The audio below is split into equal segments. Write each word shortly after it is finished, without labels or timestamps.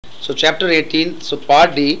So chapter 18, so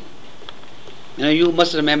part D. You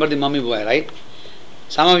must remember the mummy boy, right?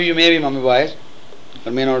 Some of you may be mummy boys,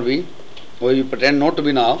 or may not be, or you pretend not to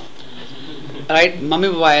be now. Right? Mummy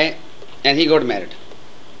boy, and he got married.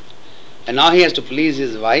 And now he has to please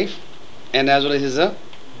his wife and as well as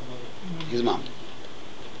his mom.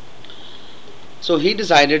 So he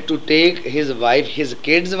decided to take his wife, his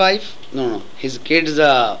kid's wife, his kid's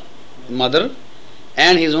mother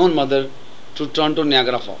and his own mother to Toronto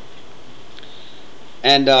Niagara Falls.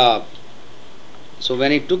 And so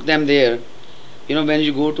when he took them there, when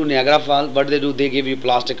you go to Niagara Falls, what do? They give you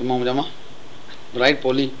plastic momjama, right?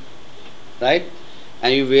 Poly, right?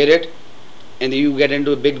 And you wear it, and you get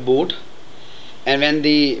into a big boat. And when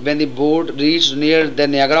the boat reached near the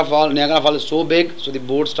Niagara Falls is so big, so the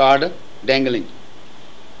boat started dangling.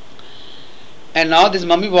 And now this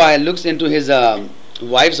mummy boy looks into his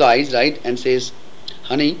wife's eyes, right, and says,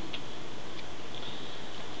 "Honey,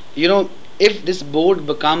 if this boat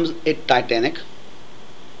becomes a Titanic,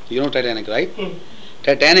 Titanic, right?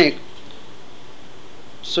 Titanic.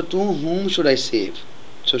 So to whom should I save?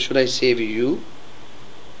 So should I save you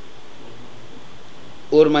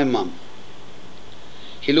or my mom?"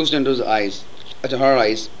 He looks into his eyes, at her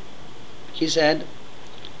eyes. He said,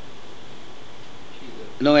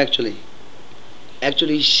 "No, actually,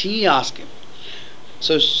 she asked him."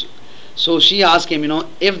 So she asked him,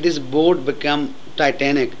 if this boat become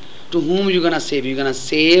Titanic, to whom you gonna save? You gonna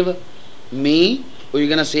save me or you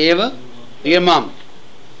gonna save your mom?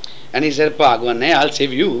 And he said, "Bhagwan, I'll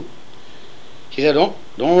save you." He said,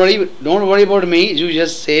 don't worry about me. You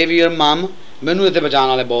just save your mom. मैनू इत्थे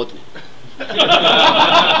बचाने वाले बहुत ने."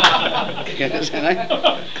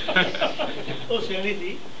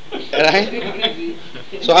 Right?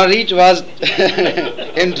 So her reach was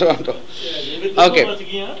in Toronto. Okay.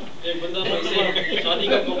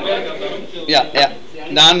 Yeah.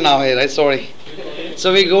 Done now here, right? Sorry.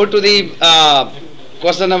 So we go to the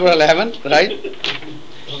question number 11, right?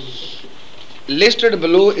 Listed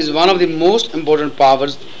below is one of the most important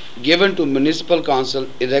powers given to municipal council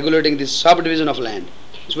in regulating the subdivision of land.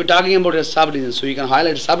 So we're talking about a subdivision, so you can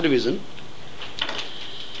highlight subdivision.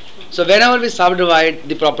 So whenever we subdivide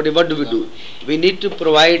the property, what do? We need to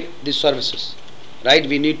provide the services, right?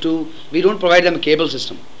 We don't provide them a cable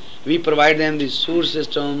system. We provide them the sewer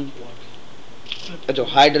system,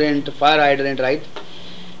 hydrant, fire hydrant, right?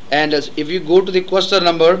 And if you go to the question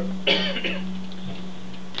number,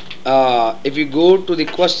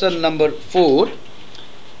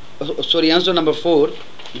 answer number 4,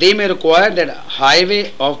 they may require that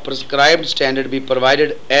highway of prescribed standard be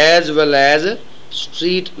provided as well as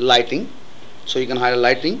street lighting. So you can highlight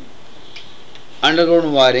lighting,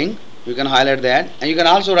 underground wiring, you can highlight that, and you can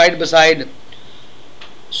also write beside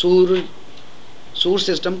sewer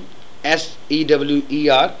system,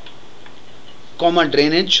 SEWER,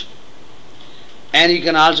 drainage, and you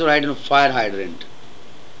can also write fire hydrant.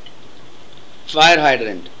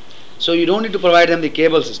 So you don't need to provide them the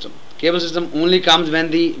cable system. Cable system only comes when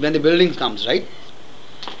the building comes, right?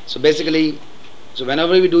 So basically,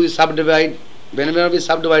 whenever we subdivide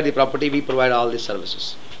the property, we provide all these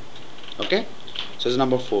services. Okay? So it's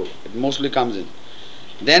number 4. It mostly comes in.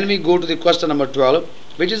 Then we go to the question number 12,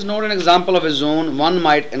 which is not an example of a zone one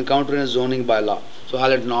might encounter in a zoning bylaw. So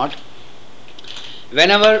highlight not.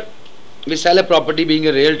 Whenever we sell a property, being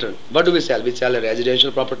a realtor, what do we sell? We sell a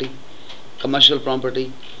residential property, commercial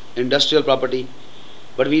property, industrial property,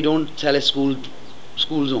 but we don't sell a school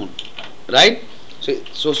zone, right?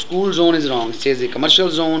 So school zone is wrong. It says a commercial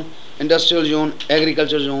zone, industrial zone,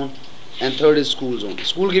 agriculture zone, and third is school zone.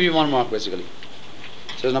 School give you 1 mark basically.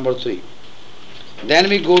 So it's number 3. Then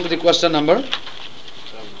we go to the question number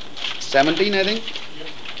 17, I think.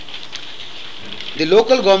 The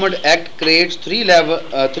Local Government Act creates 3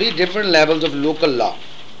 different levels of local law.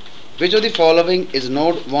 Which of the following is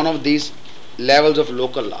not one of these levels of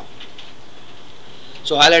local law?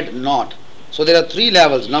 So highlight not. So there are 3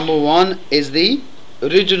 levels. Number 1 is the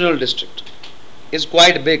regional district. It's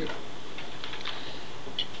quite big.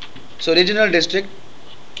 So regional district,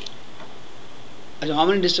 how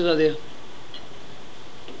many districts are there?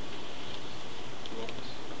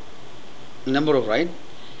 Number of, right?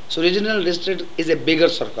 So regional district is a bigger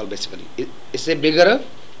circle basically. It's a bigger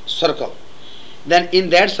circle. Then in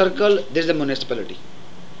that circle there is a municipality.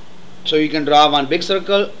 So you can draw one big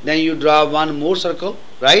circle, then you draw one more circle,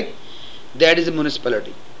 right? That is a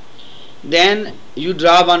municipality. Then you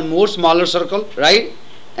draw one more smaller circle, right?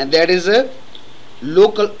 And that is a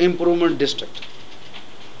local improvement district.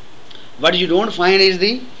 What you don't find is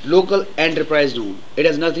the local enterprise zone. It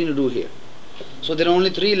has nothing to do here. So there are only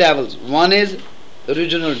 3 levels. One is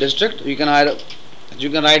regional district. You can You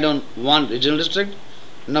can write on one regional district.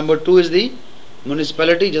 Number two is the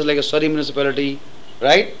municipality, just like a Surrey municipality,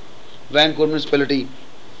 right? Vancouver municipality.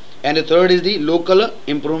 And the third is the local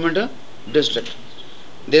improvement district.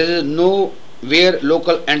 There is no where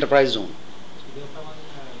local enterprise zone.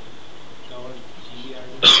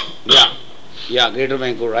 Yeah, yeah, Greater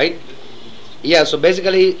Vancouver, right? Yeah, so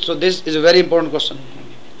basically, so this is a very important question.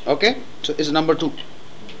 Okay, so it's number two.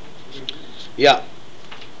 Yeah,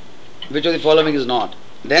 which of the following is not?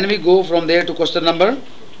 Then we go from there to question number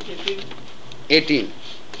 18.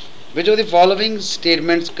 Which of the following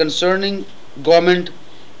statements concerning government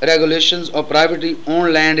regulations of privately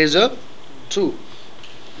owned land is true?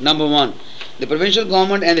 Number one, the provincial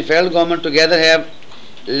government and the federal government together have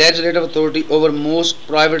legislative authority over most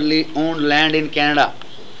privately owned land in Canada.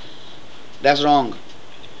 That's wrong.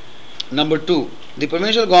 Number two, the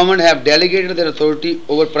provincial government have delegated their authority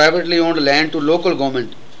over privately owned land to local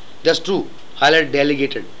government. That's true. Highlight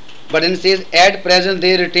delegated. But then it says at present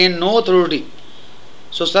they retain no authority.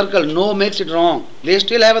 So circle no makes it wrong. They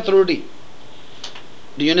still have authority.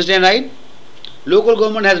 Do you understand, right? Local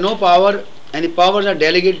government has no power and the powers are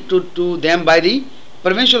delegated to them by the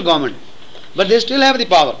provincial government. But they still have the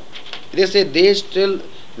power. They say they still,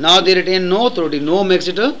 now they retain no authority. No makes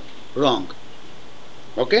it wrong.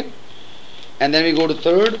 Okay? And then we go to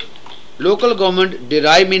third. Local government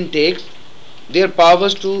derive mean takes their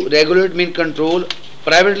powers to regulate mean control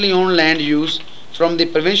privately owned land use from the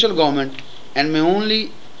provincial government and may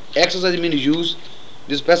only exercise mean use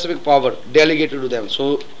the specific power delegated to them.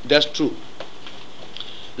 So that's true.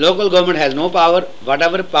 Local government has no power.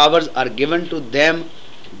 Whatever powers are given to them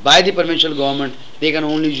by the provincial government, they can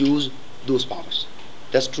only use those powers.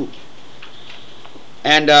 That's true.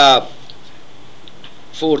 And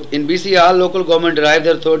fourth, in BC, all local government derive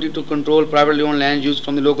their authority to control privately owned land use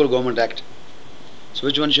from the Local Government Act. So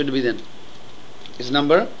which one should be then? It's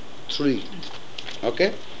number 3.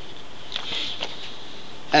 Okay.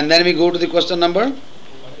 And then we go to the question number.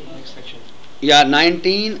 Yeah,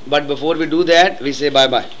 19. But before we do that, we say bye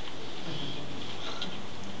bye.